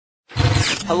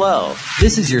Hello,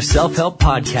 this is your self-help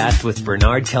podcast with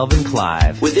Bernard Kelvin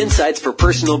Clive, with insights for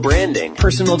personal branding,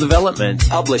 personal development,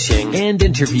 publishing, and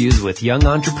interviews with young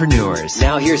entrepreneurs.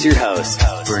 Now here's your host,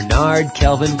 Bernard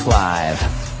Kelvin Clive.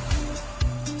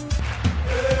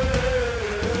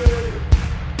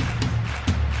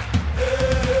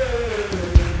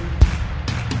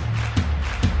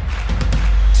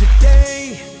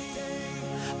 Today,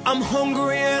 I'm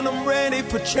hungry and I'm ready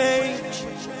for change.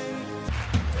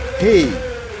 Hey,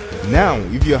 now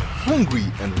if you're hungry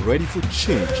and ready for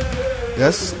change,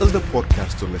 this is the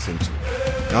podcast to listen to.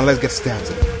 Now let's get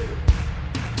started.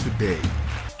 Today,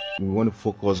 we want to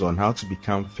focus on how to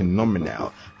become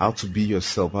phenomenal, how to be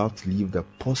yourself, how to live the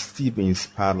positive,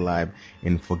 inspired life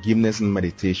in forgiveness and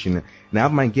meditation. And I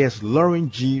have my guest,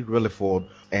 Lauren G. Reliford,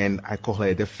 and I call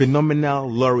her the phenomenal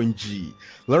Lauren G.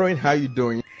 Lauren, how are you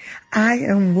doing? I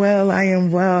am well.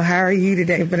 How are you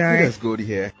today, Bernard? That's good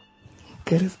here.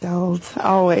 Good as gold.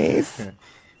 Always.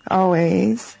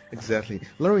 Always. Exactly.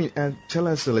 Lauren, tell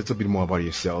us a little bit more about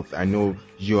yourself. I know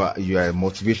you are a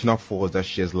motivational force that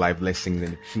shares life lessons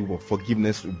and the truth of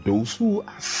forgiveness with those who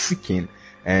are seeking.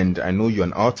 And I know you're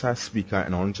an author, speaker,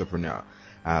 and entrepreneur.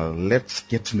 Let's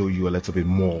get to know you a little bit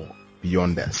more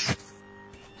beyond this.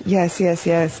 Yes.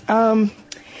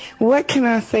 What can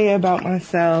I say about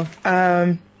myself?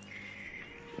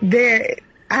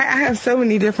 I have so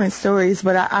many different stories,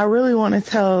 but I really want to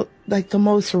tell like the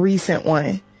most recent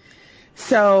one.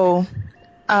 So,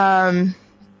 I've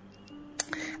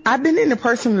been into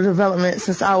personal development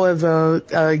since I was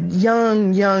a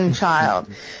young child.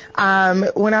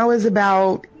 When I was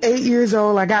about 8 years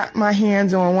old, I got my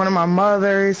hands on one of my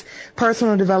mother's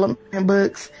personal development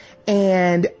books,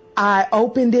 and I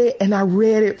opened it and I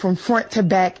read it from front to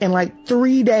back in like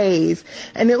 3 days,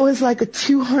 and it was like a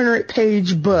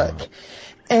 200-page book.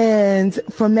 And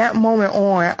from that moment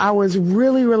on, I was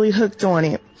really, really hooked on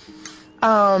it.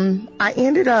 I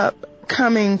ended up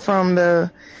coming from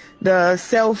the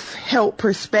self-help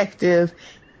perspective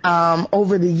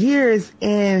over the years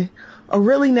in a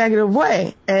really negative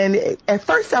way. And at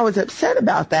first I was upset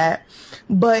about that,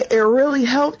 but it really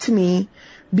helped me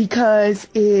because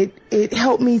it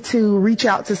helped me to reach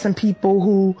out to some people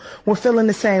who were feeling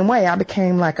the same way. I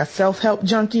became like a self-help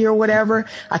junkie or whatever.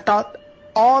 I thought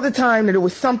all the time that it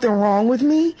was something wrong with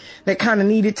me that kind of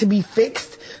needed to be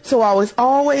fixed. So I was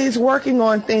always working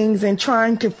on things and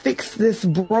trying to fix this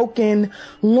broken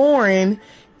Lauren,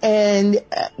 and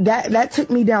that took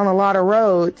me down a lot of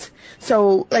roads.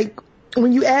 So like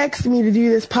when you asked me to do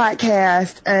this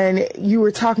podcast and you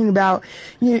were talking about,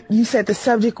 you said the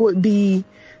subject would be,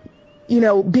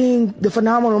 being the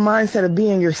phenomenal mindset of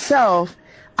being yourself.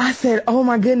 I said, oh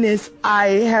my goodness, I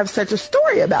have such a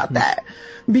story about that.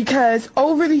 Because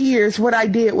over the years, what I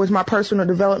did was my personal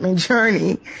development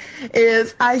journey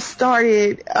is I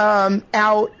started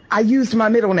I used my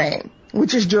middle name,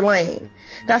 which is Jerlane.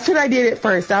 That's what I did at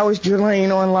first. I was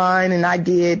Jerlane online, and I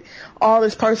did all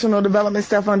this personal development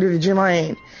stuff under the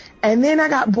Jerlane. And then I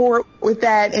got bored with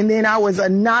that, and then I was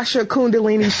Anasha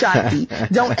Kundalini Shakti.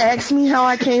 Don't ask me how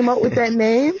I came up with that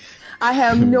name. I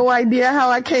have no idea how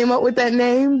I came up with that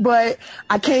name, but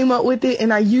I came up with it,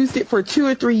 and I used it for 2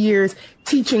 or 3 years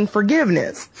teaching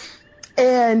forgiveness.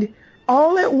 And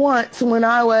all at once, when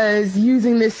I was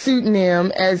using this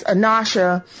pseudonym as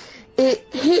Anasha, it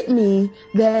hit me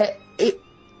that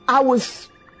I was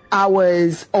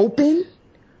open,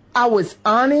 I was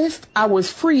honest, I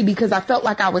was free, because I felt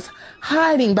like I was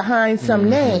hiding behind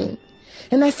some name.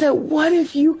 And I said, what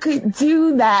if you could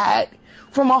do that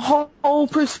from a whole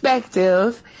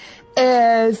perspective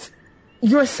as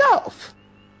yourself?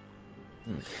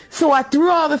 So I threw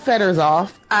all the feathers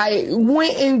off. I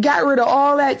went and got rid of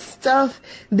all that stuff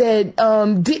that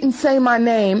didn't say my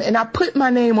name, and I put my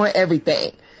name on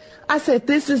everything. I said,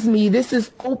 this is me. This is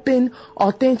open,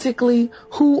 authentically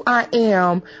who I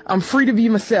am. I'm free to be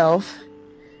myself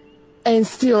and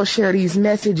still share these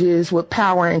messages with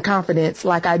power and confidence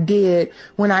like I did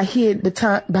when I hid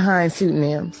behind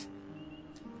pseudonyms.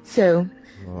 So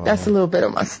that's a little bit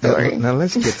of my story. Now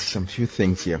let's get some few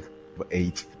things here.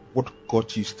 8. What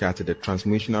got you started the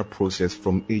transformational process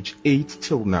from age 8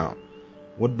 till now?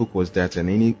 What book was that, and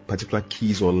any particular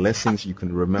keys or lessons you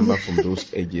can remember from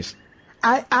those ages?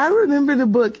 I remember the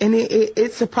book, and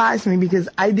it surprised me because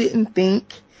I didn't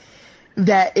think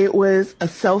that it was a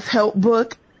self-help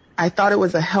book. I thought it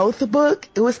was a health book.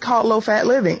 It was called Low Fat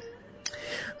Living.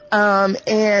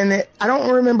 And I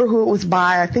don't remember who it was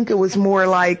by. I think it was more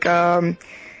like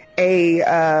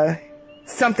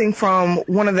something from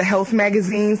one of the health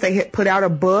magazines. They had put out a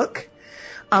book,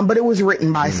 but it was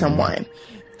written by someone.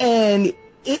 And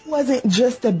it wasn't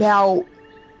just about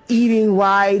eating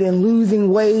right and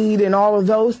losing weight and all of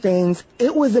those things.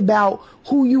 It was about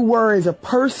who you were as a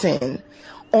person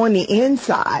on the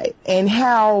inside and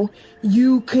how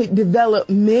you could develop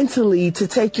mentally to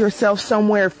take yourself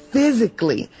somewhere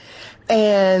physically.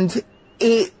 And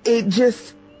it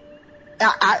just,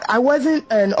 I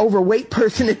wasn't an overweight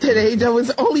person at that age. I was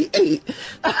only 8.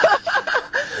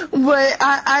 But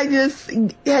I just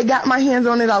had got my hands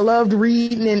on it. I loved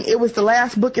reading, and it was the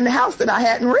last book in the house that I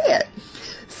hadn't read.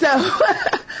 So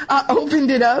I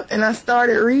opened it up and I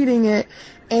started reading it,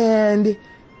 and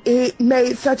it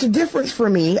made such a difference for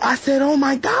me. I said, oh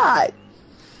my God,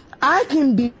 I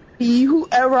can be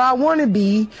whoever I want to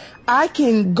be. I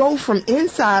can go from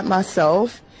inside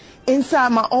myself, inside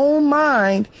my own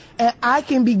mind, and I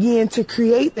can begin to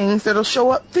create things that'll show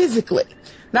up physically.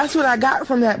 That's what I got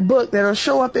from that book, that'll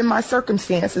show up in my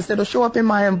circumstances, that'll show up in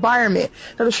my environment,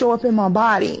 that'll show up in my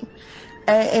body.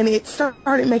 And it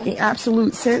started making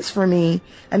absolute sense for me,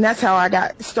 and that's how I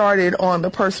got started on the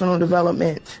personal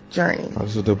development journey.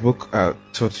 So the book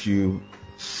taught you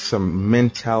some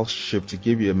mental shift, to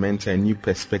give you a new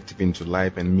perspective into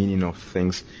life and meaning of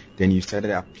things. Then you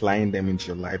started applying them into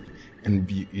your life, and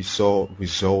you saw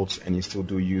results, and you still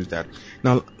do use that.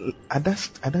 Now,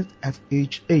 at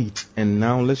age 8, and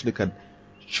now let's look at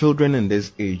children in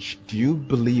this age. Do you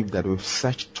believe that with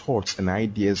such thoughts and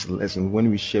ideas, lessons,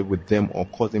 when we share with them or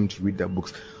cause them to read their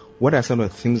books, what are some of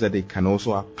the things that they can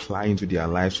also apply into their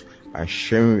lives by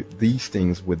sharing these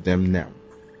things with them now,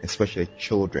 especially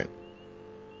children?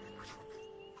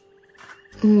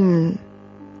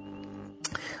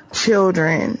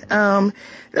 Children.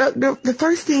 The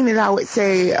first thing that I would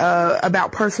say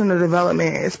about personal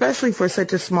development, especially for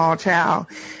such a small child,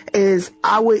 is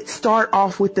I would start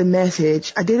off with the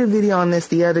message. I did a video on this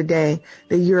the other day,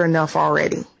 that you're enough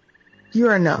already.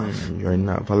 You're enough. You're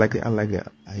enough. I like it.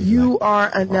 You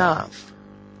are enough.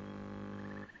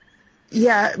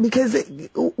 Yeah, because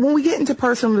when we get into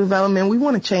personal development, we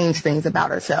want to change things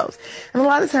about ourselves. And a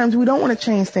lot of times we don't want to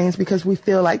change things because we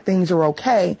feel like things are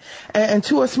okay. And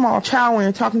to a small child, when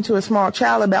you're talking to a small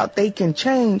child about they can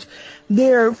change,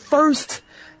 their first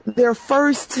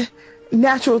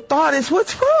natural thought is,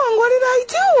 what's wrong? What did I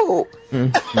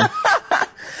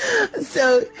do?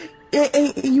 So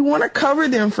you want to cover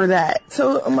them for that.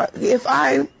 So if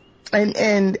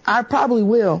and I probably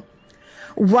will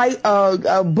write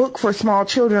a book for small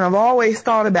children, I've always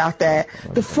thought about that.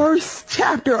 The first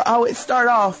chapter I would start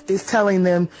off is telling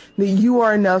them that you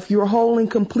are enough, you're whole and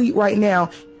complete right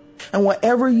now, and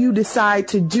whatever you decide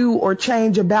to do or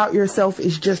change about yourself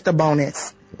is just a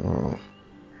bonus. Oh.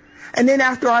 And then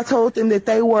after I told them that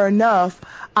they were enough,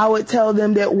 I would tell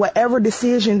them that whatever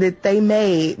decision that they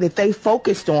made, that they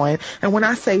focused on, and when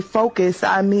I say focus,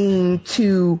 I mean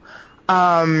to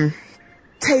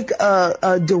take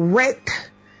a direct,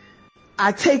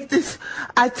 I take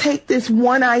this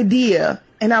one idea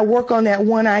and I work on that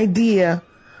one idea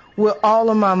with all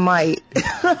of my might.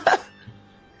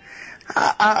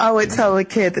 I would tell a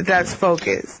kid that that's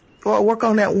focus. Or work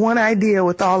on that one idea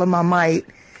with all of my might.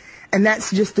 And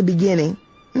that's just the beginning.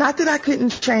 Not that I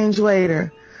couldn't change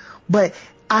later, but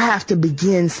I have to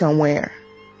begin somewhere.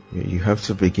 You have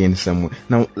to begin somewhere.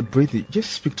 Now, Brady,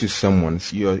 just speak to someone.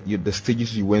 The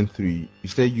stages you went through. You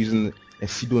started using a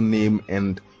pseudonym,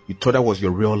 and you thought that was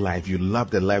your real life. You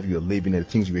loved the life you were living and the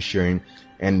things you were sharing,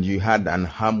 and you had an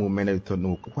aha moment and you thought,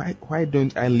 no, why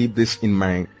don't I live this in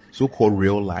my so-called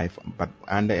real life, but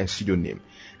under a pseudonym?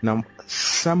 Now,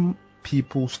 some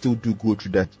people still do go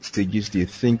through that stages. They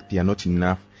think they are not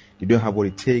enough. They don't have what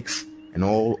it takes, and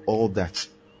all that.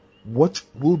 What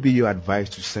will be your advice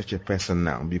to such a person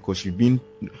now? Because you've been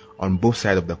on both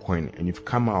sides of the coin and you've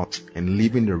come out and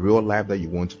living the real life that you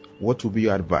want. What will be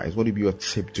your advice? What will be your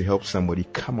tip to help somebody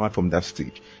come out from that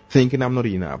stage thinking, I'm not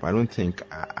enough, I don't think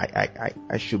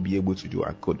I should be able to do,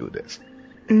 I could do this?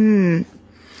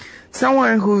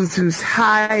 Someone who's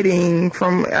hiding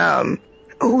from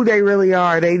who they really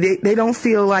are. They don't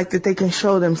feel like that they can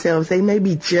show themselves. They may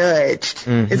be judged.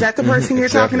 Is that the person you're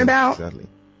talking about? Exactly.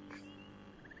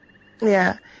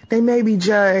 Yeah, they may be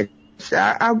judged.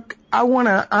 I want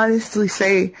to honestly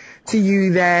say to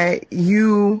you that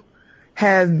you're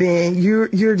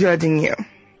judging you.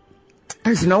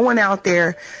 There's no one out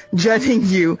there judging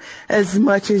you as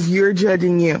much as you're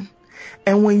judging you.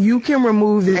 And when you can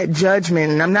remove that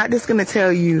judgment, and I'm not just going to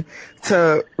tell you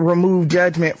to remove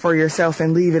judgment for yourself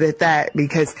and leave it at that,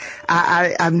 because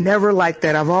I've never liked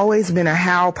that. I've always been a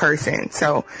how person.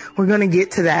 So we're going to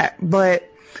get to that. But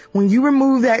when you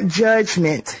remove that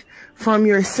judgment from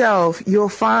yourself, you'll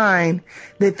find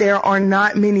that there are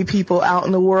not many people out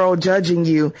in the world judging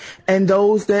you, and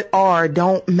those that are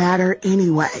don't matter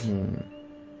anyway.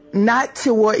 not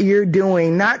to what you're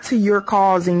doing, not to your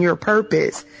cause and your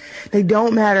purpose. They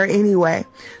don't matter anyway.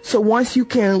 So once you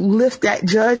can lift that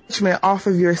judgment off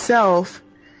of yourself,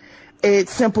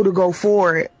 it's simple to go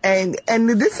forward. And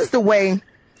this is the way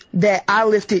that I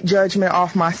lifted judgment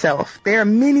off myself. There are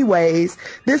many ways.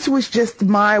 This was just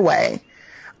my way.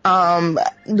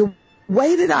 The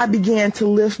way that I began to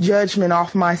lift judgment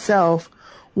off myself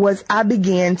was I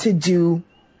began to do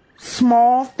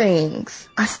small things.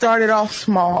 I started off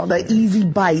small, the easy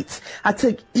bites. I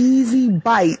took easy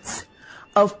bites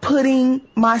of putting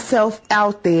myself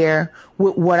out there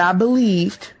with what I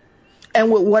believed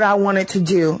and with what I wanted to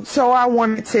do. So I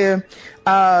wanted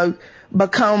to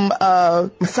become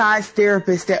a massage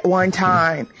therapist at one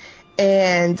time.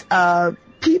 And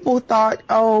people thought,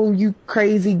 oh, you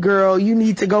crazy girl, you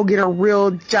need to go get a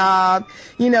real job.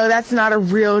 That's not a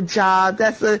real job.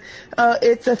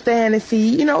 It's a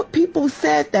fantasy. People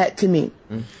said that to me.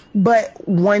 But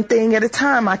one thing at a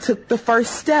time, I took the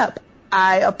first step.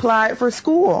 I applied for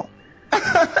school.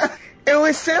 It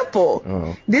was simple.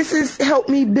 Oh. This has helped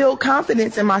me build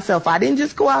confidence in myself. I didn't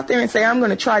just go out there and say, I'm going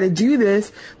to try to do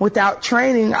this without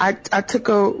training. I took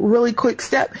a really quick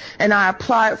step and I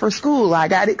applied for school. I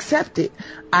got accepted.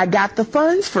 I got the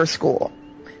funds for school.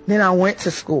 Then I went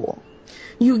to school.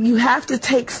 You have to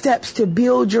take steps to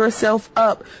build yourself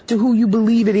up to who you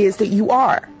believe it is that you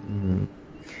are. Mm-hmm.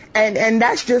 And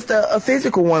that's just a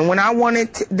physical one. When I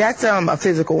wanted to, that's a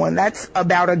physical one. That's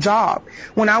about a job.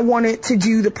 When I wanted to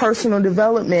do the personal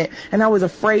development and I was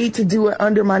afraid to do it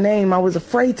under my name, I was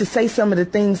afraid to say some of the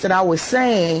things that I was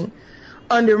saying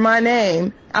under my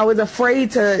name. I was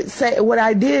afraid to say. What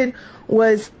I did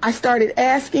was I started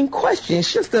asking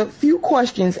questions, just a few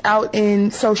questions out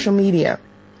in social media.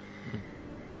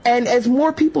 And as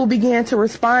more people began to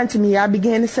respond to me, I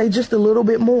began to say just a little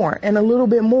bit more and a little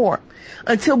bit more.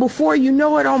 Until before you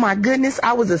know it, oh my goodness,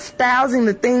 I was espousing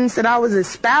the things that I was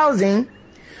espousing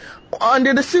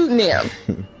under the pseudonym.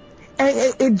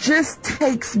 And it just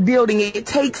takes building. It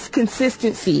takes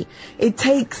consistency. It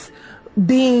takes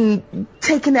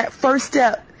taking that first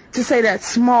step to say that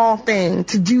small thing,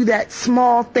 to do that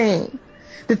small thing.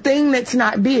 The thing that's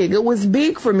not big. It was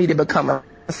big for me to become a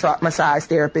massage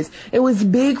therapist. It was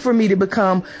big for me to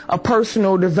become a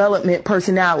personal development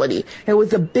personality. It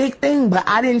was a big thing, but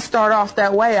I didn't start off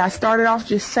that way. I started off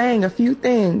just saying a few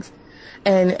things.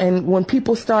 And when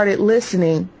people started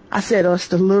listening, I said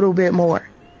just a little bit more.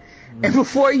 And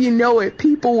before you know it,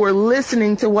 people were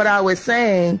listening to what I was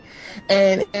saying.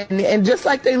 And just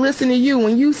like they listen to you,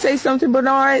 when you say something,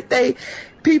 Bernard,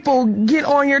 people get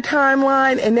on your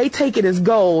timeline and they take it as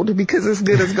gold because it's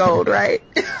good as gold, right?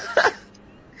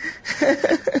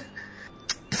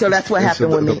 So that's what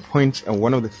happened with me. The point, and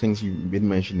one of the things you did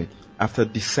mention, after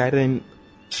deciding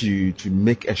to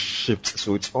make a shift,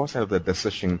 so it's also the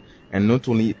decision, and not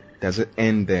only does it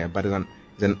end there, but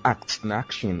it's an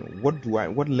action. What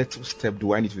little step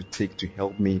do I need to take to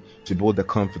help me to build the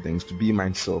confidence, to be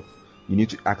myself? You need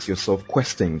to ask yourself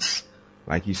questions,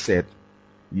 like you said.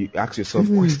 You ask yourself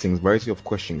questions, variety of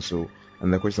questions. So,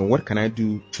 and the question, what can I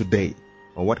do today?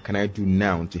 Or what can I do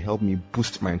now to help me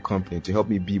boost my confidence, to help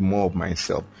me be more of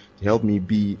myself, to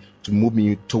move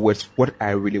me towards what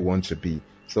I really want to be.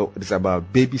 So it's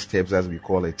about baby steps, as we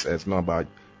call it. It's not about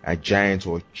a giant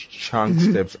or chunk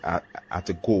steps at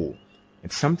a goal.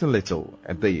 It's something little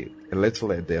a day, a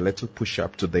little push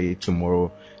up today,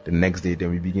 tomorrow, the next day.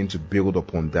 Then we begin to build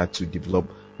upon that to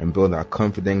develop and build our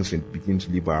confidence and begin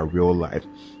to live our real life.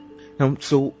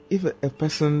 So if a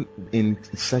person in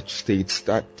such state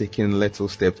start taking little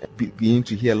steps, begin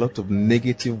to hear a lot of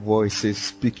negative voices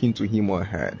speaking to him or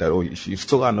her that, oh, you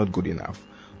still are not good enough.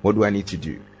 What do I need to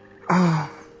do?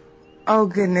 Oh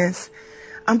goodness.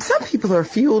 Some people are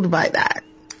fueled by that,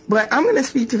 but I'm going to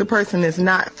speak to the person that's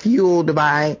not fueled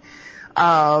by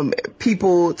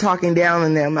people talking down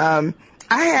on them.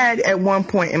 I had at one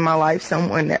point in my life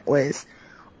someone that was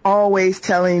always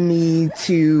telling me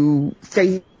to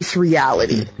face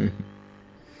reality.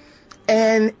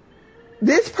 And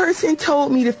this person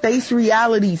told me to face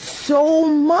reality so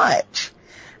much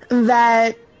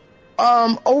that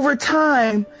over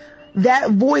time,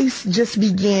 that voice just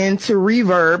began to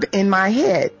reverb in my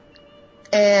head.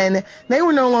 And they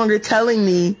were no longer telling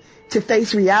me to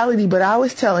face reality, but I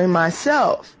was telling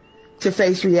myself to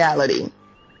face reality.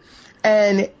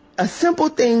 And a simple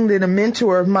thing that a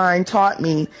mentor of mine taught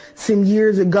me some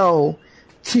years ago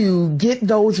to get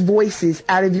those voices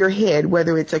out of your head,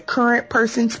 whether it's a current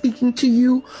person speaking to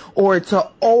you or it's an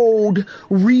old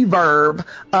reverb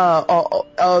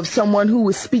of someone who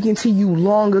was speaking to you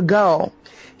long ago.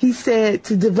 He said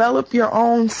to develop your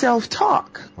own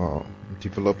self-talk. Oh,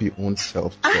 develop your own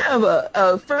self-talk? I have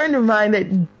a friend of mine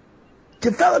that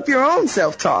develop your own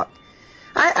self-talk.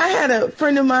 I had a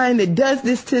friend of mine that does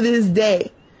this to this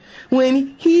day.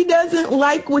 When he doesn't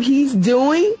like what he's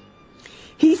doing,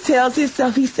 he tells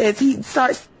himself, he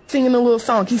starts singing a little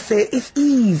song. He said, it's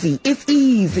easy, it's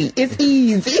easy, it's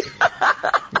easy.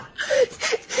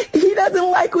 He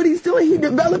doesn't like what he's doing. He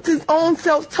developed his own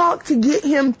self-talk to get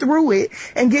him through it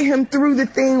and get him through the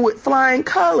thing with flying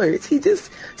colors. He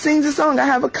just sings a song. I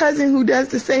have a cousin who does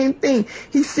the same thing.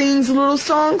 He sings little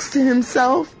songs to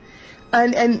himself,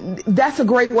 and that's a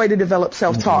great way to develop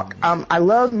self-talk. I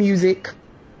love music.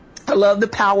 I love the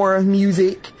power of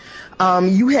music.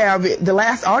 You have the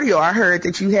last audio I heard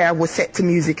that you have was set to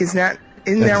music. Isn't that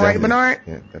right, Bernard?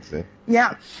 Yeah, that's it.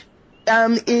 Yeah.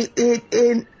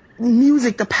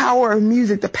 Music, the power of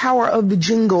music, the power of the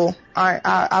jingle,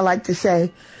 I like to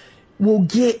say, will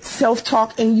get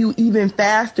self-talk in you even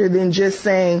faster than just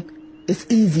saying it's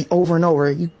easy over and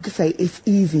over. You can say it's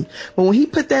easy. But when he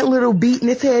put that little beat in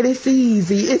his head, it's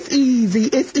easy, it's easy,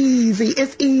 it's easy,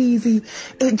 it's easy,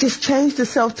 it just changed the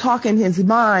self-talk in his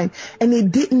mind, and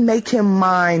it didn't make him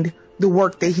mind the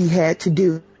work that he had to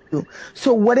do.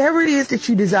 So whatever it is that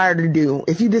you desire to do,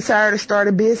 if you desire to start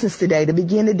a business today, to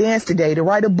begin to dance today, to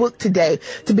write a book today,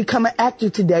 to become an actor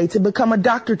today, to become a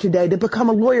doctor today, to become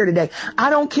a lawyer today, I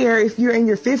don't care if you're in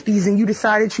your 50s and you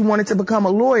decided you wanted to become a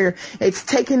lawyer. It's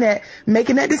making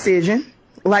that decision,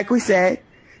 like we said,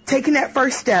 taking that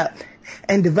first step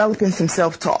and developing some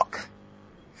self-talk.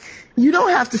 You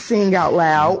don't have to sing out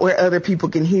loud where other people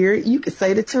can hear it. You can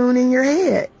say the tune in your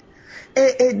head.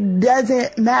 It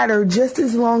doesn't matter, just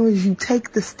as long as you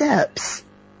take the steps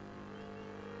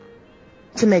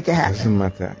to make it happen. It doesn't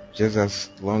matter. Just as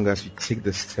long as you take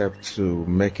the step to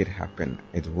make it happen,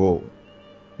 it will.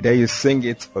 Either you sing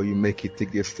it or you make it,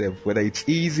 take the step. Whether it's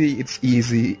easy, it's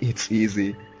easy, it's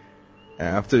easy.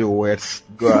 After the words,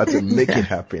 go out and make it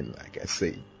happen. Like I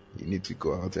say, you need to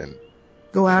go out and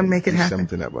make it happen.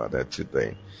 Something about that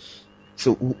today.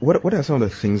 So what are some of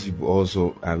the things you've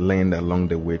also learned along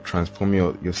the way,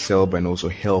 transforming yourself and also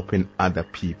helping other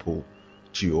people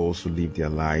to also live their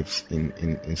lives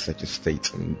in such a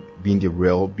state and being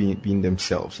being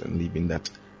themselves and living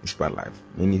that inspired life?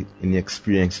 Any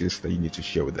experiences that you need to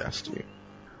share with us too?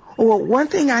 Well, one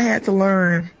thing I had to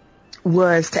learn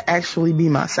was to actually be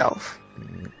myself.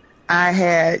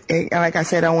 Like I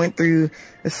said, I went through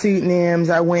the pseudonyms.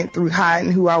 I went through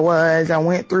hiding who I was. I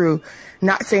went through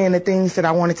not saying the things that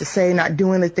I wanted to say, not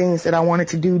doing the things that I wanted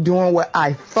to do, doing what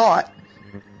I thought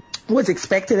was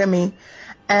expected of me.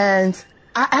 And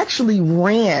I actually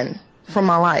ran from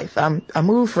my life. I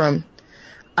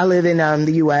live in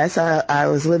the U.S. I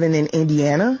was living in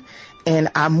Indiana, and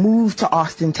I moved to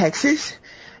Austin, Texas.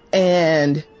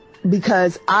 And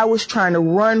because I was trying to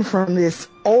run from this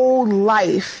old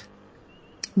life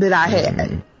that I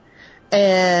had.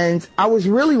 And I was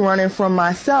really running from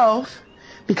myself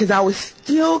because I was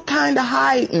still kind of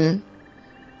hiding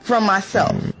from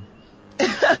myself.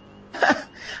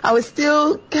 I was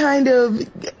still kind of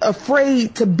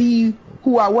afraid to be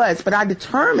who I was, but I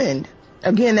determined,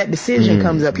 again, that decision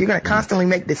comes up. You're going to constantly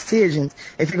make decisions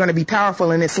if you're going to be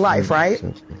powerful in this life, right?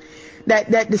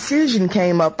 That decision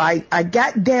came up. I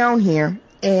got down here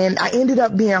and I ended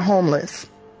up being homeless.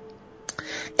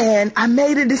 And I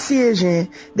made a decision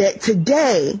that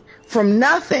today, from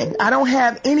nothing, I don't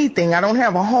have anything. I don't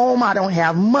have a home. I don't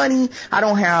have money. I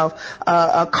don't have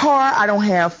a car. I don't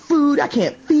have food. I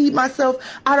can't feed myself.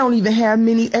 I don't even have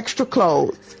many extra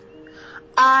clothes.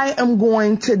 I am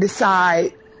going to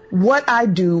decide what I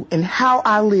do and how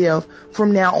I live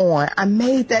from now on. I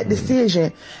made that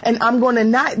decision, and I'm going to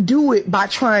not do it by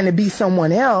trying to be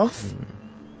someone else.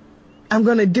 I'm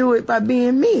going to do it by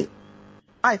being me.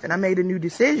 And I made a new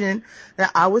decision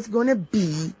that I was going to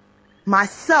be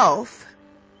myself,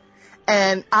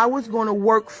 and I was going to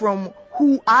work from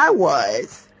who I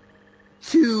was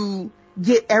to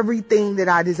get everything that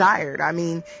I desired. I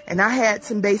mean, and I had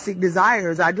some basic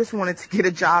desires. I just wanted to get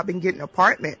a job and get an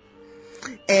apartment,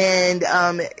 and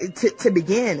to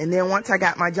begin. And then once I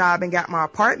got my job and got my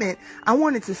apartment, I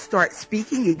wanted to start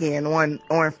speaking again on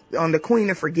the Queen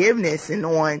of Forgiveness and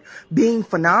on being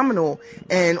phenomenal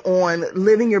and on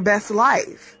living your best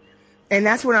life. And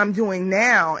that's what I'm doing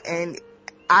now. And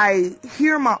I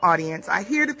hear my audience. I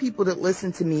hear the people that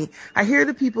listen to me. I hear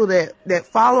the people that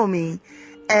follow me.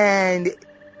 And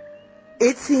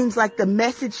it seems like the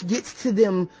message gets to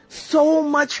them so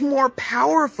much more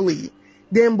powerfully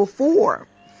than before.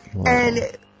 Wow.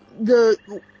 And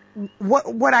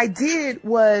what I did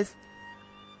was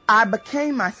I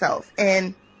became myself,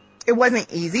 and it wasn't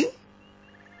easy.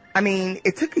 I mean,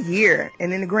 it took a year,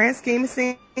 and in the grand scheme of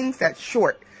things, that's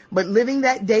short. But living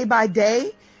that day by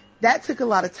day, that took a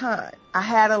lot of time. I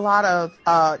had a lot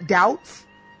of doubts,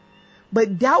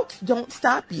 but doubts don't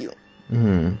stop you.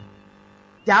 Mm-hmm.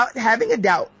 Having a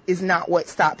doubt is not what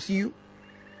stops you.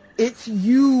 It's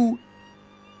you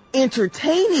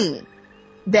entertaining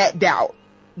that doubt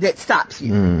that stops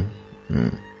you. Mm-hmm.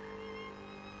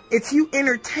 It's you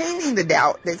entertaining the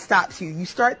doubt that stops you. You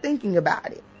start thinking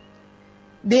about it.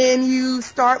 Then you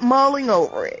start mulling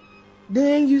over it.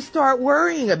 Then you start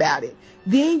worrying about it.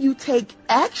 Then you take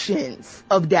actions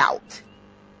of doubt.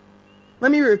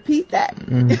 Let me repeat that.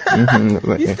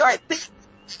 Mm-hmm. You start thinking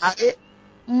about it,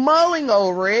 mulling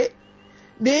over it.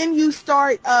 Then you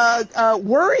start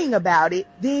worrying about it.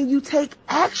 Then you take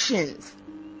actions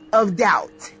of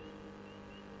doubt.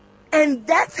 And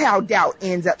that's how doubt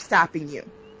ends up stopping you.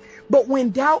 But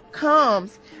when doubt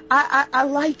comes, I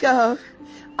like how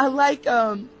I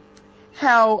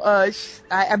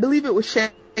believe it was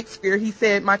Shakespeare. He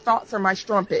said, "My thoughts are my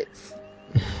strumpets."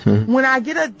 When I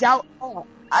get a doubt thought,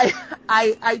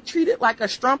 I treat it like a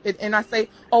strumpet, and I say,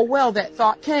 "Oh well, that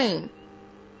thought came."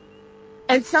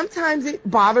 And sometimes it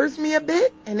bothers me a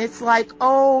bit, and it's like,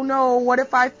 "Oh no, what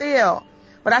if I fail?"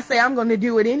 But I say I'm going to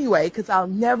do it anyway, because I'll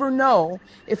never know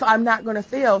if I'm not going to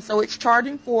fail. So it's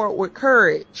charging forward with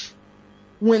courage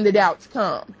when the doubts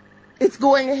come. It's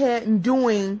going ahead and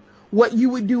doing what you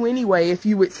would do anyway if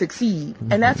you would succeed.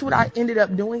 And that's what I ended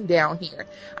up doing down here.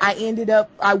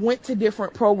 I went to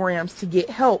different programs to get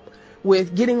help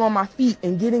with getting on my feet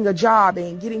and getting a job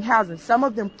and getting housing. Some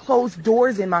of them closed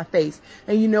doors in my face.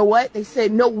 And you know what? They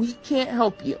said, "No, we can't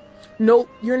help you. No,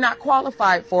 you're not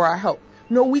qualified for our help.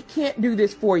 No, we can't do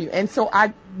this for you." And so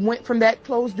I went from that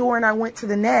closed door and I went to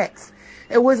the next.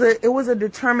 It was a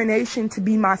determination to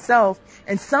be myself.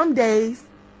 And some days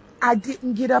I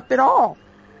didn't get up at all.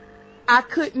 I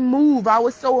couldn't move. I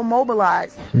was so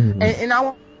immobilized. Mm-hmm. And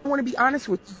I want to be honest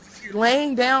with you. If you're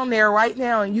laying down there right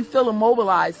now and you feel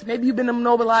immobilized, maybe you've been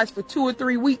immobilized for 2 or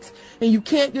 3 weeks and you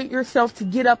can't get yourself to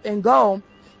get up and go,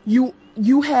 you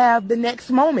have the next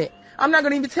moment. I'm not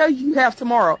going to even tell you have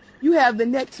tomorrow. You have the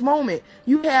next moment.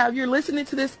 You're listening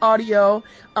to this audio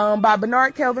by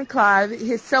Bernard Kelvin Clive,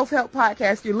 his self-help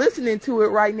podcast. You're listening to it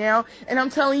right now, and I'm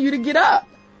telling you to get up.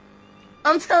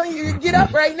 I'm telling you to get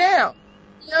up right now.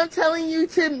 I'm telling you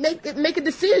to make a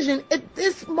decision at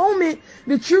this moment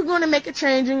that you're going to make a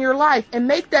change in your life and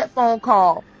make that phone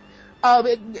call.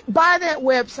 Buy that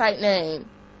website name.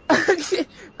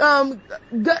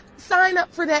 Sign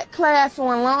up for that class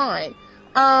online.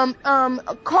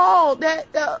 Call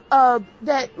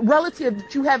that relative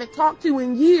that you haven't talked to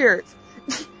in years.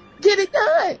 Get it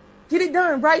done. Get it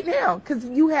done right now, because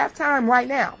you have time right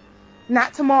now.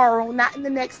 Not tomorrow, not in the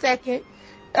next second.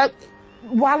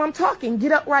 While I'm talking,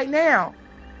 get up right now,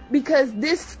 because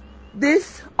this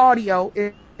audio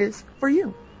is for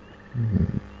you.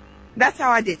 Mm-hmm. That's how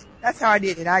I did it. That's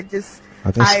it.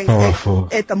 That's powerful.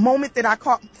 At the moment that I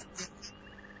caught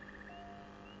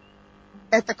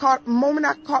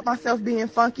myself being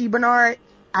funky, Bernard,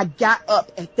 I got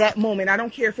up at that moment. I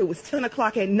don't care if it was 10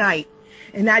 o'clock at night,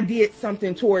 and I did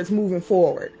something towards moving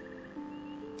forward.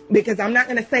 Because I'm not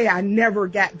going to say I never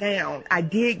got down. I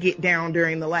did get down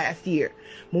during the last year.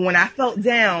 But when I felt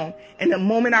down, and the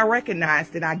moment I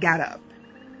recognized it, I got up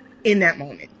in that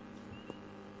moment.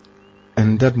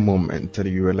 And that moment that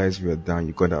you realize you were down,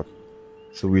 you got up.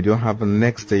 So we don't have the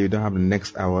next day, you don't have the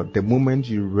next hour. The moment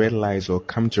you realize or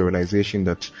come to a realization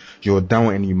that you're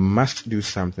down and you must do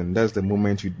something, that's the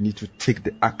moment you need to take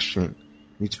the action.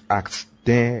 You need to act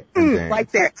there and then.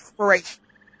 Like that.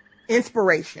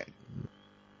 Inspiration.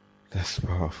 That's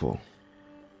powerful.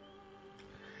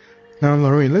 Now,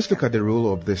 Lorraine, let's look at the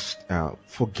role of this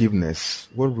forgiveness.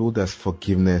 What role does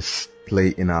forgiveness play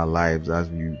in our lives as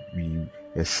we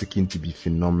are seeking to be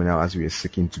phenomenal, as we are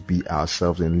seeking to be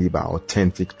ourselves and live our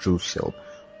authentic, true self?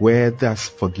 Where does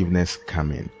forgiveness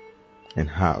come in, and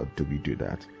how do we do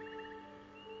that?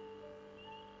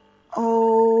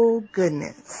 Oh,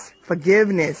 goodness.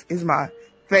 Forgiveness is my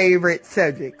favorite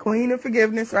subject. Queen of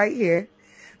forgiveness right here.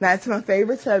 That's my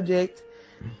favorite subject.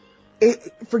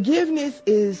 Forgiveness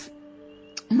is,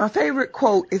 my favorite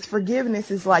quote is,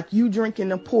 forgiveness is like you drinking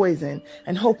the poison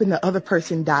and hoping the other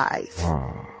person dies.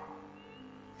 Wow.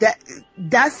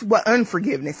 That's what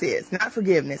unforgiveness is, not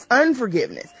forgiveness.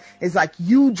 Unforgiveness is like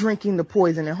you drinking the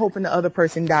poison and hoping the other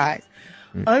person dies.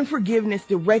 Unforgiveness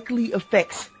directly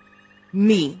affects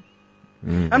me.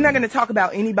 I'm not going to talk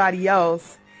about anybody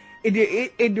else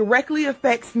It directly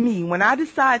affects me. When I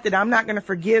decide that I'm not going to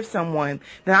forgive someone,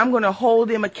 that I'm going to hold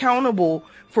them accountable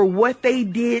for what they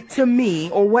did to me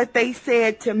or what they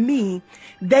said to me,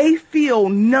 they feel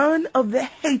none of the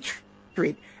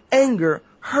hatred, anger,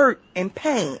 hurt, and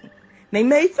pain. They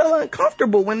may feel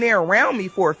uncomfortable when they're around me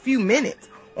for a few minutes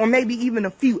or maybe even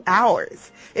a few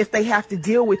hours if they have to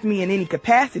deal with me in any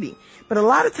capacity. But a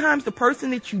lot of times the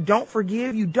person that you don't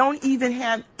forgive, you don't even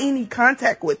have any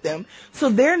contact with them. So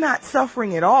they're not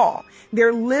suffering at all.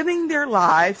 They're living their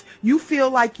lives. You feel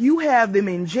like you have them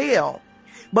in jail.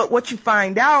 But what you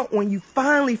find out when you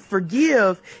finally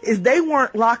forgive is they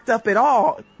weren't locked up at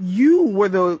all. You were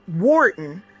the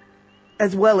warden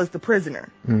as well as the prisoner.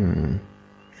 Mm.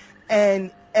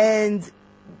 And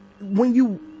when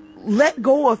you let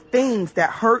go of things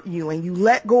that hurt you and you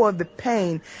let go of the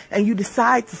pain and you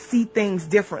decide to see things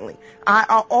differently.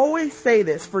 I always say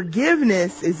this,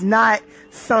 forgiveness is not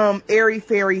some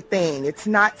airy-fairy thing. It's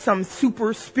not some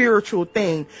super spiritual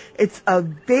thing. It's a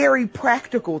very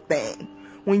practical thing.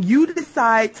 When you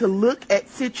decide to look at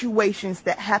situations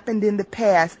that happened in the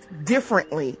past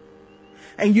differently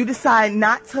and you decide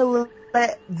not to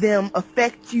let them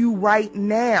affect you right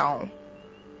now,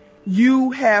 you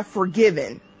have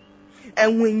forgiven.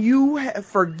 And when you have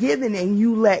forgiven and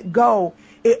you let go,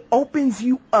 it opens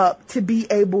you up to be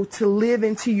able to live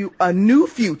into a new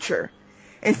future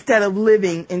instead of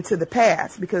living into the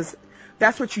past, because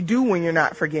that's what you do when you're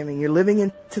not forgiving. You're living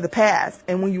into the past.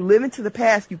 And when you live into the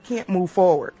past, you can't move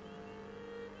forward.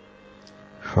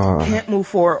 You can't move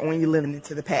forward when you're living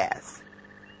into the past.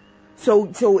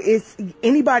 So it's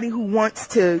anybody who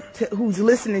wants who's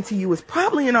listening to you is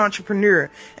probably an entrepreneur,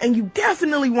 and you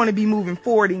definitely want to be moving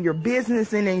forward in your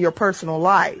business and in your personal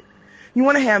life. You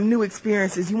want to have new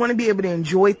experiences. You want to be able to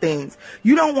enjoy things.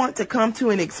 You don't want to come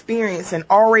to an experience and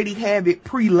already have it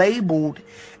pre-labeled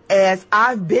as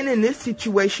I've been in this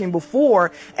situation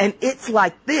before and it's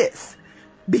like this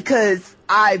because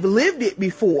I've lived it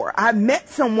before. I've met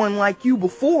someone like you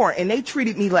before and they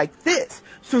treated me like this.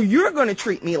 So you're going to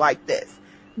treat me like this.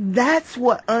 That's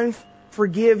what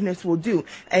unforgiveness will do.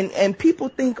 And people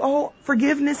think, oh,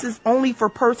 forgiveness is only for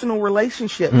personal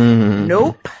relationships. Mm-hmm.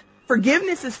 Nope.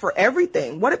 Forgiveness is for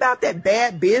everything. What about that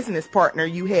bad business partner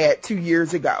you had 2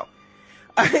 years ago?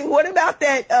 What about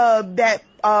that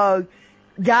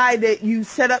guy that you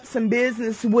set up some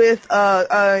business with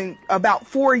about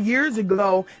 4 years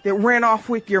ago that ran off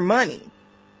with your money?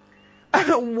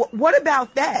 What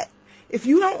about that? If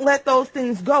you don't let those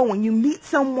things go, when you meet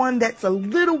someone that's a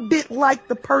little bit like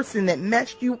the person that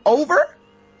messed you over,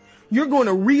 you're going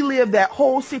to relive that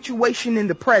whole situation in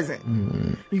the present.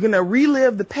 Mm-hmm. You're going to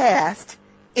relive the past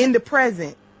in the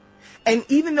present. And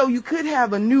even though you could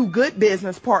have a new good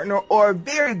business partner or a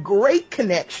very great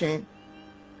connection,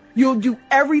 you'll do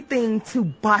everything to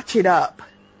botch it up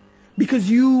because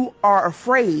you are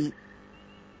afraid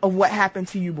of what happened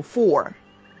to you before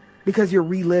because you're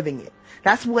reliving it.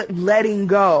 That's what letting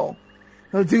go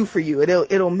will do for you.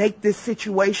 It'll make this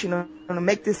situation, it'll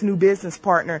make this new business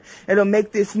partner, it'll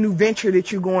make this new venture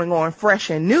that you're going on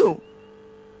fresh and new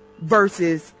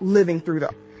versus living through the.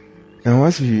 And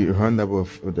once you round up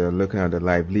with looking at the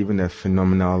life, living a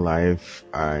phenomenal life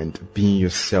and being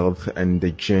yourself and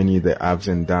the journey, the ups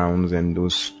and downs and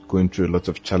those going through a lot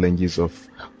of challenges of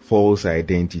false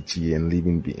identity and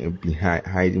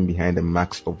hiding behind the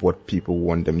masks of what people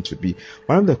want them to be.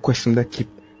 One of the questions that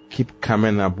keep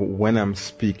coming up when I'm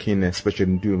speaking,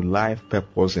 especially doing life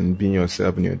purpose and being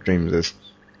yourself in your dreams, is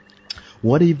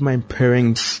what if my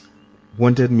parents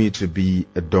wanted me to be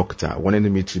a doctor,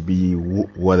 wanted me to be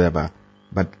whatever,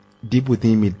 but deep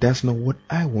within me, that's not what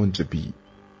I want to be.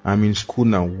 I'm in school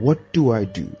now. What do I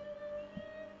do?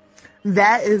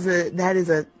 That is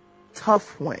a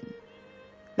tough one.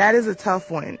 That is a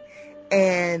tough one.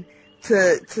 And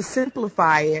to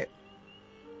simplify it,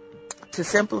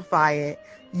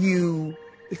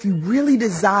 if you really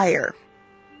desire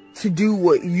to do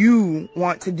what you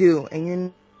want to do and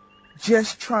you're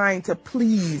just trying to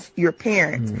please your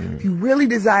parents, if you really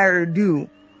desire to do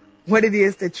what it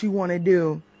is that you want to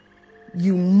do,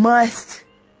 you must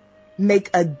make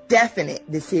a definite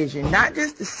decision. Not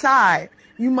just decide,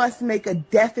 you must make a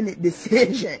definite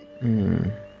decision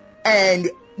and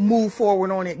move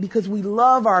forward on it, because we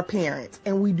love our parents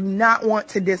and we do not want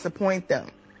to disappoint them.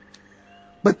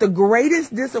 But the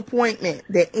greatest disappointment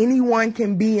that anyone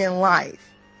can be in life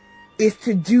is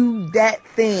to do that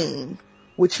thing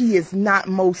which he is not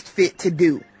most fit to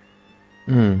do.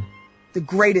 The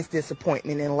greatest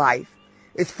disappointment in life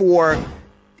is for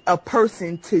a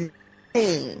person to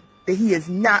think that he is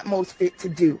not most fit to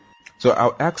do. So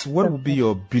I'll ask, what would be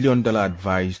your $1 billion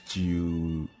advice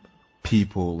to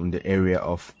people in the area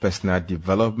of personal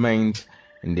development,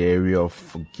 in the area of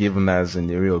forgiveness, in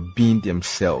the area of being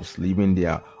themselves, living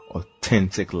their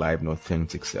authentic life and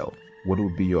authentic self? What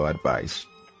would be your advice?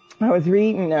 I was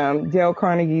reading Dale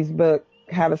Carnegie's book,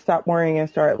 How to Stop Worrying and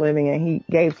Start Living, and he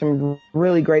gave some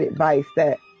really great advice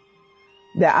that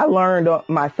I learned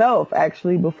myself,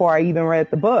 actually, before I even read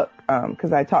the book,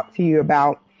 because I talked to you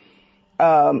about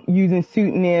using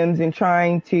pseudonyms and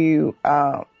trying to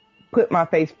put my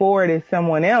face forward as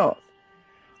someone else.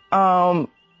 The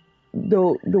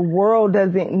world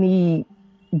doesn't need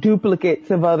duplicates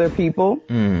of other people.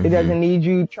 Mm-hmm. It doesn't need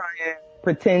you trying to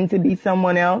pretend to be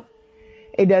someone else.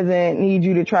 It doesn't need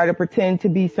you to try to pretend to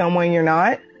be someone you're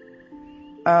not.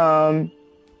 The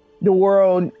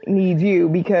world needs you,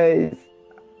 because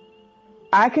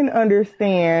I can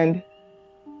understand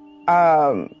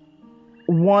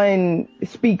one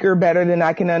speaker better than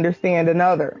I can understand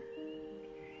another.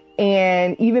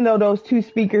 And even though those two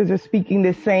speakers are speaking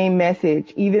the same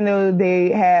message, even though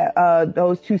they have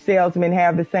those two salesmen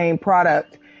have the same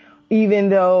product, even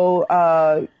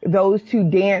though those two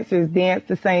dancers dance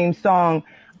the same song,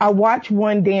 I watch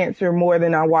one dancer more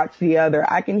than I watch the other.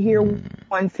 I can hear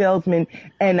one salesman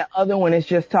and the other one is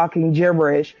just talking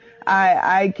gibberish.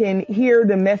 I can hear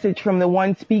the message from the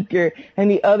one speaker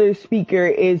and the other speaker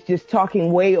is just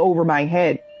talking way over my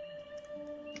head.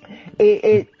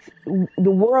 The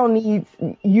world needs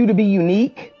you to be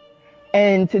unique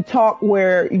and to talk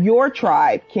where your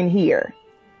tribe can hear.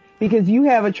 Because you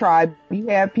have a tribe, you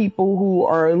have people who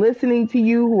are listening to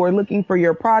you, who are looking for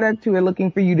your product, who are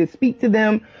looking for you to speak to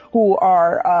them, who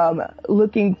are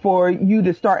looking for you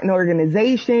to start an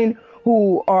organization,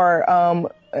 who are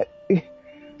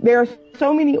there are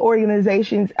so many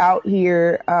organizations out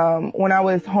here. When I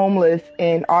was homeless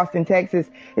in Austin, Texas,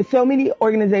 there's so many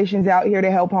organizations out here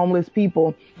to help homeless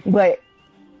people, but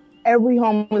every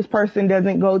homeless person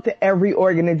doesn't go to every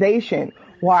organization.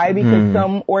 Why? Because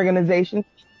some organizations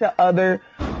to other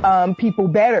people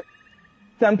better.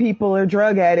 Some people are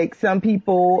drug addicts. Some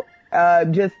people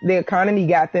just the economy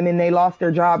got them and they lost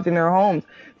their jobs in their homes.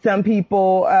 Some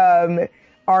people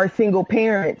are single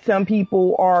parents. Some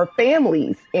people are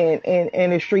families in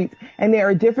the streets. And there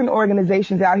are different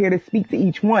organizations out here to speak to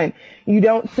each one. You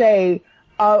don't say,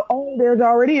 oh, there's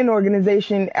already an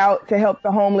organization out to help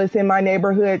the homeless in my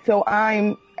neighborhood, so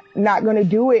I'm not going to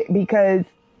do it because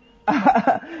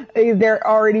there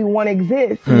already one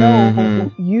exists.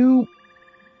 No, you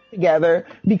together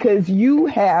because you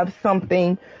have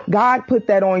something. God put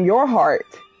that on your heart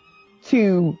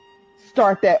to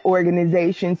start that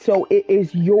organization. So it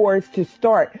is yours to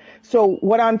start. So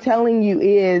what I'm telling you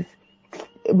is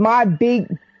my big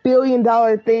 $1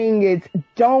 billion thing is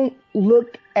don't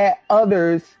look at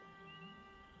others,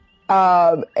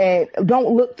 and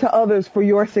don't look to others for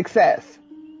your success.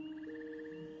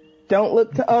 Don't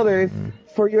look to others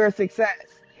for your success.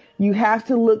 You have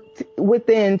to look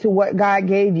within to what God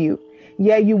gave you.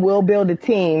 Yeah, you will build a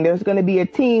team. There's going to be a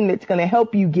team that's going to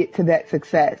help you get to that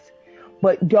success.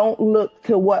 But don't look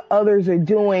to what others are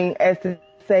doing as to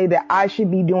say that I should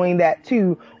be doing that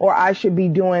too, or I should be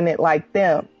doing it like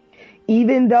them.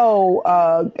 Even though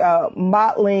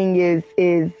modeling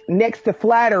is next to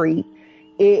flattery,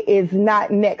 it is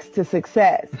not next to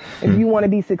success. If you want to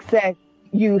be success,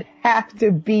 you have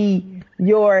to be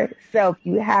yourself.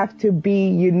 You have to be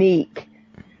unique.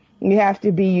 You have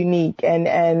to be unique. And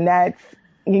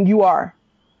you are.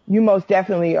 You most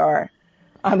definitely are.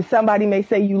 Somebody may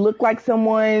say you look like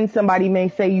someone. Somebody may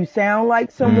say you sound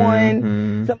like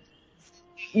someone.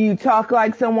 You talk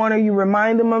like someone or you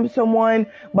remind them of someone.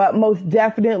 But most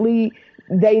definitely,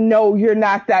 they know you're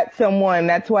not that someone.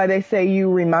 That's why they say you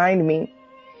remind me.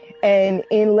 And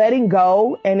in letting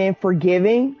go and in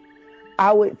forgiving,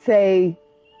 I would say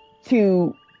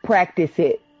to practice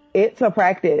it. It's a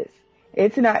practice.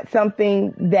 It's not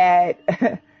something that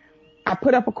I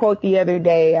put up a quote the other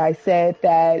day. I said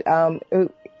that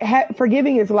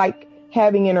forgiving is like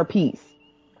having inner peace.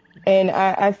 And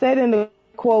I said in the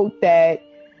quote that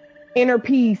inner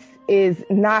peace is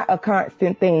not a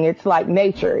constant thing. It's like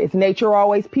nature. Is nature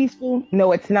always peaceful?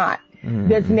 No, it's not.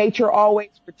 Does nature always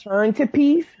return to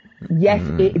peace? Yes,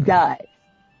 it does.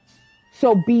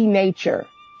 So be nature.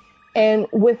 And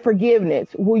with forgiveness,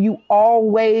 will you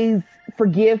always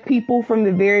forgive people from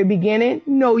the very beginning?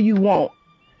 No, you won't.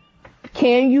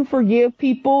 Can you forgive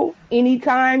people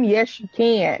anytime? Yes, you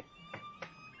can.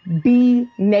 Be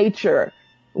nature.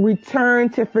 Return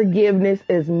to forgiveness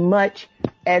as much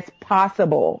as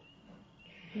possible.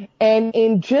 And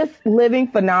in just living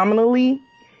phenomenally,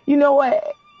 you know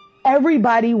what?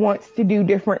 Everybody wants to do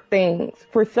different things.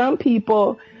 For some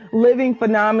people, living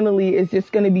phenomenally is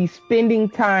just going to be spending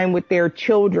time with their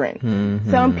children.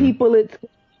 Mm-hmm. Some people it's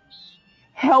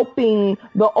helping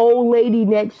the old lady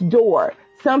next door.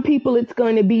 Some people it's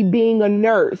going to be being a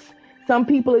nurse. Some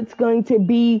people it's going to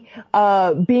be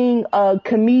being a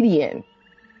comedian.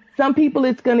 Some people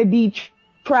it's going to be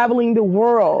traveling the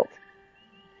world.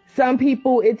 Some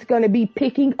people it's going to be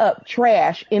picking up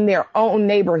trash in their own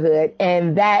neighborhood,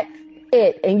 and that's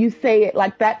it. And you say it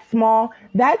like that's small.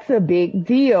 That's a big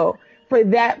deal for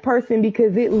that person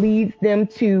because it leads them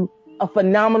to a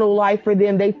phenomenal life for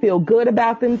them. They feel good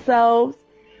about themselves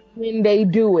when they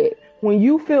do it. When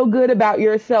you feel good about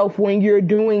yourself when you're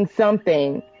doing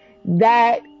something,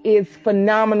 that is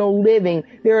phenomenal living.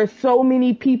 There are so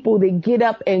many people that get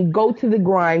up and go to the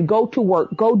grind, go to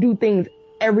work, go do things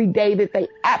every day that they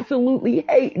absolutely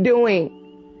hate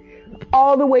doing.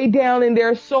 All the way down in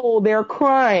their soul, they're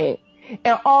crying.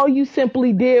 And all you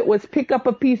simply did was pick up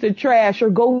a piece of trash or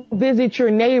go visit your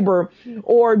neighbor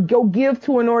or go give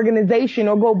to an organization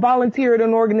or go volunteer at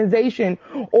an organization,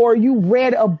 or you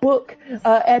read a book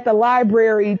at the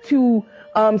library to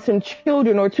some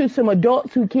children or to some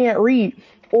adults who can't read,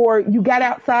 or you got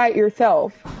outside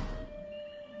yourself.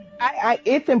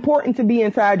 It's important to be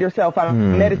inside yourself. I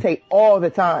meditate all the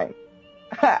time.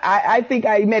 I think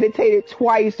I meditated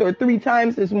twice or 3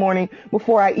 times this morning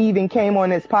before I even came on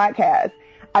this podcast.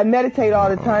 I meditate all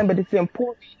the time, but it's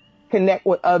important to connect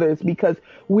with others because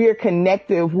we're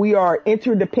connective. We are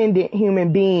interdependent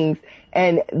human beings,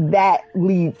 and that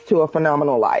leads to a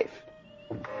phenomenal life.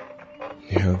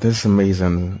 Yeah, this is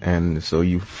amazing. And so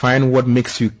you find what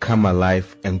makes you come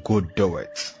alive and go do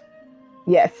it.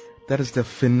 Yes. That is the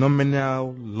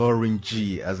phenomenal Lauren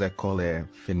G, as I call her,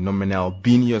 phenomenal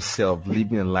being yourself,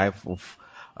 living a life of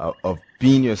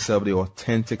being yourself, the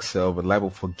authentic self, a life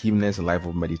of forgiveness, a life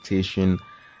of meditation,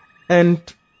 and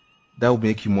that will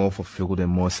make you more fulfilled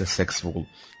and more successful.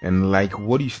 And like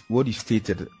what you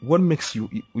stated, what makes you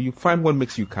find what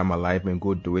makes you come alive and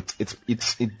go do it.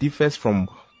 It differs from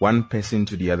one person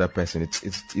to the other person.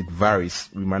 It varies.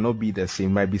 We might not be the same,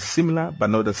 it might be similar but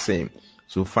not the same.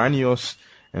 So find yours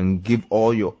and give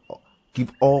all you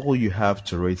have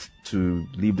to it to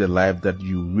live the life that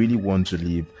you really want to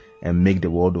live and make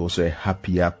the world also a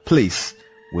happier place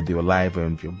with your life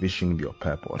and your vision, your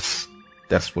purpose.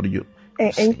 That's what you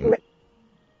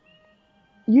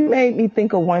made me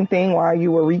think of one thing while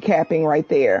you were recapping right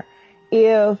there.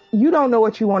 If you don't know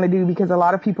what you want to do, because a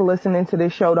lot of people listening to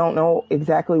this show don't know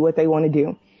exactly what they want to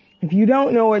do. If you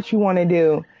don't know what you want to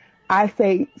do, I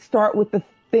say start with the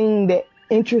thing that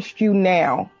interests you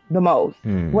now the most.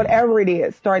 Whatever it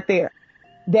is, start there.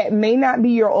 That may not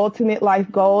be your ultimate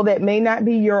life goal. That may not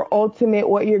be your ultimate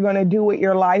what you're going to do with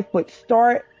your life, but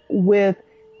start with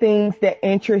things that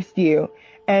interest you,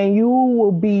 and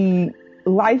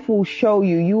life will show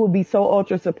you. You will be so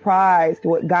ultra surprised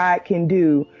what God can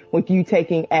do with you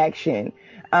taking action,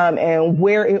 and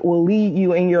where it will lead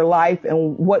you in your life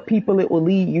and what people it will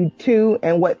lead you to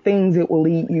and what things it will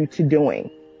lead you to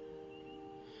doing.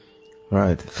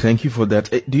 Right. Thank you for that.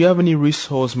 Do you have any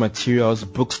resource materials,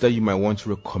 books that you might want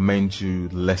to recommend to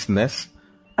listeners?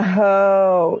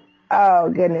 Oh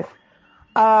goodness.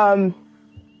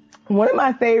 One of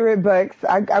my favorite books,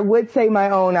 I would say my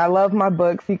own. I love my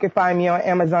books. You can find me on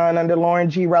Amazon under Lauren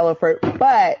G. Reliford.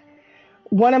 But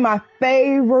one of my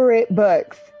favorite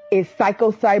books is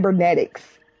Psycho-Cybernetics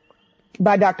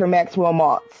by Dr. Maxwell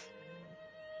Maltz.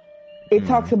 It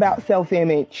talks about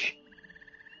self-image.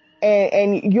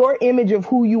 And your image of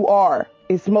who you are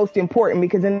is most important,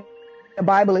 because in the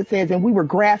Bible it says, and we were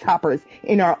grasshoppers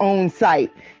in our own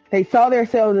sight. They saw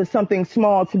themselves as something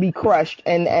small to be crushed,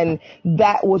 and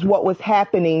that was what was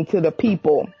happening to the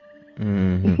people.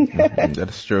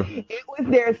 That's true. It was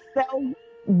their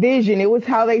self-vision. It was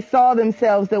how they saw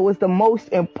themselves that was the most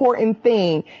important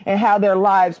thing, and how their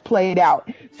lives played out.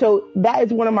 So that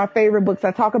is one of my favorite books.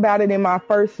 I talk about it in my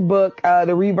first book,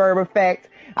 The Reverb Effect.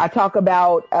 I talk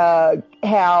about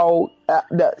how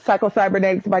the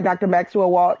Psycho-Cybernetics by Dr.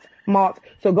 Maxwell Maltz.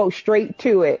 So go straight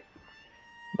to it.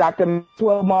 Dr.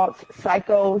 Maxwell Maltz,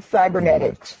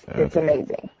 Psycho-Cybernetics. Okay. It's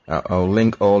amazing. I'll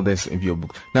link all this in your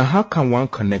book. Now, how can one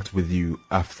connect with you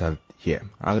after here?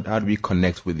 How do we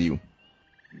connect with you?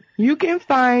 You can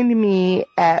find me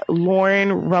at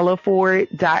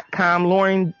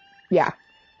LaurenReliford.com.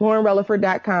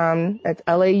 LaurenReliford.com. That's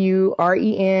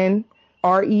LaurenRelif,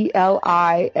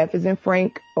 F as in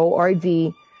Frank,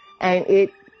 ORD. And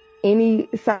any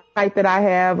site that I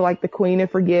have, like the Queen of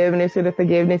Forgiveness or the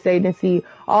Forgiveness Agency,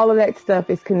 all of that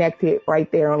stuff is connected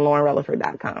right there on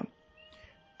LaurenReliford.com.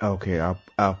 Okay,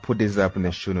 I'll put this up in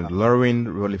the show notes.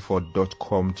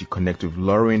 LaurenReliford.com to connect with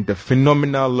Lauren, the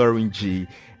phenomenal Lauren G,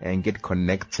 and get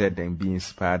connected and be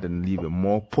inspired and live a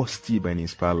more positive and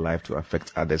inspired life to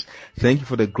affect others. Thank you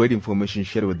for the great information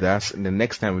shared with us. And the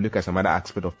next time we look at some other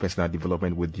aspect of personal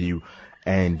development with you,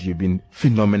 and you've been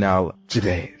phenomenal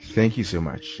today. Thank you so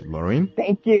much, Lauren.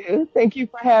 Thank you. Thank you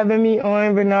for having me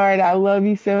on, Bernard. I love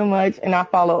you so much, and I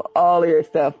follow all of your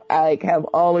stuff. I have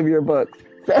all of your books.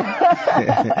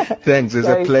 Thanks. It's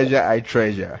a pleasure I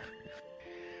treasure.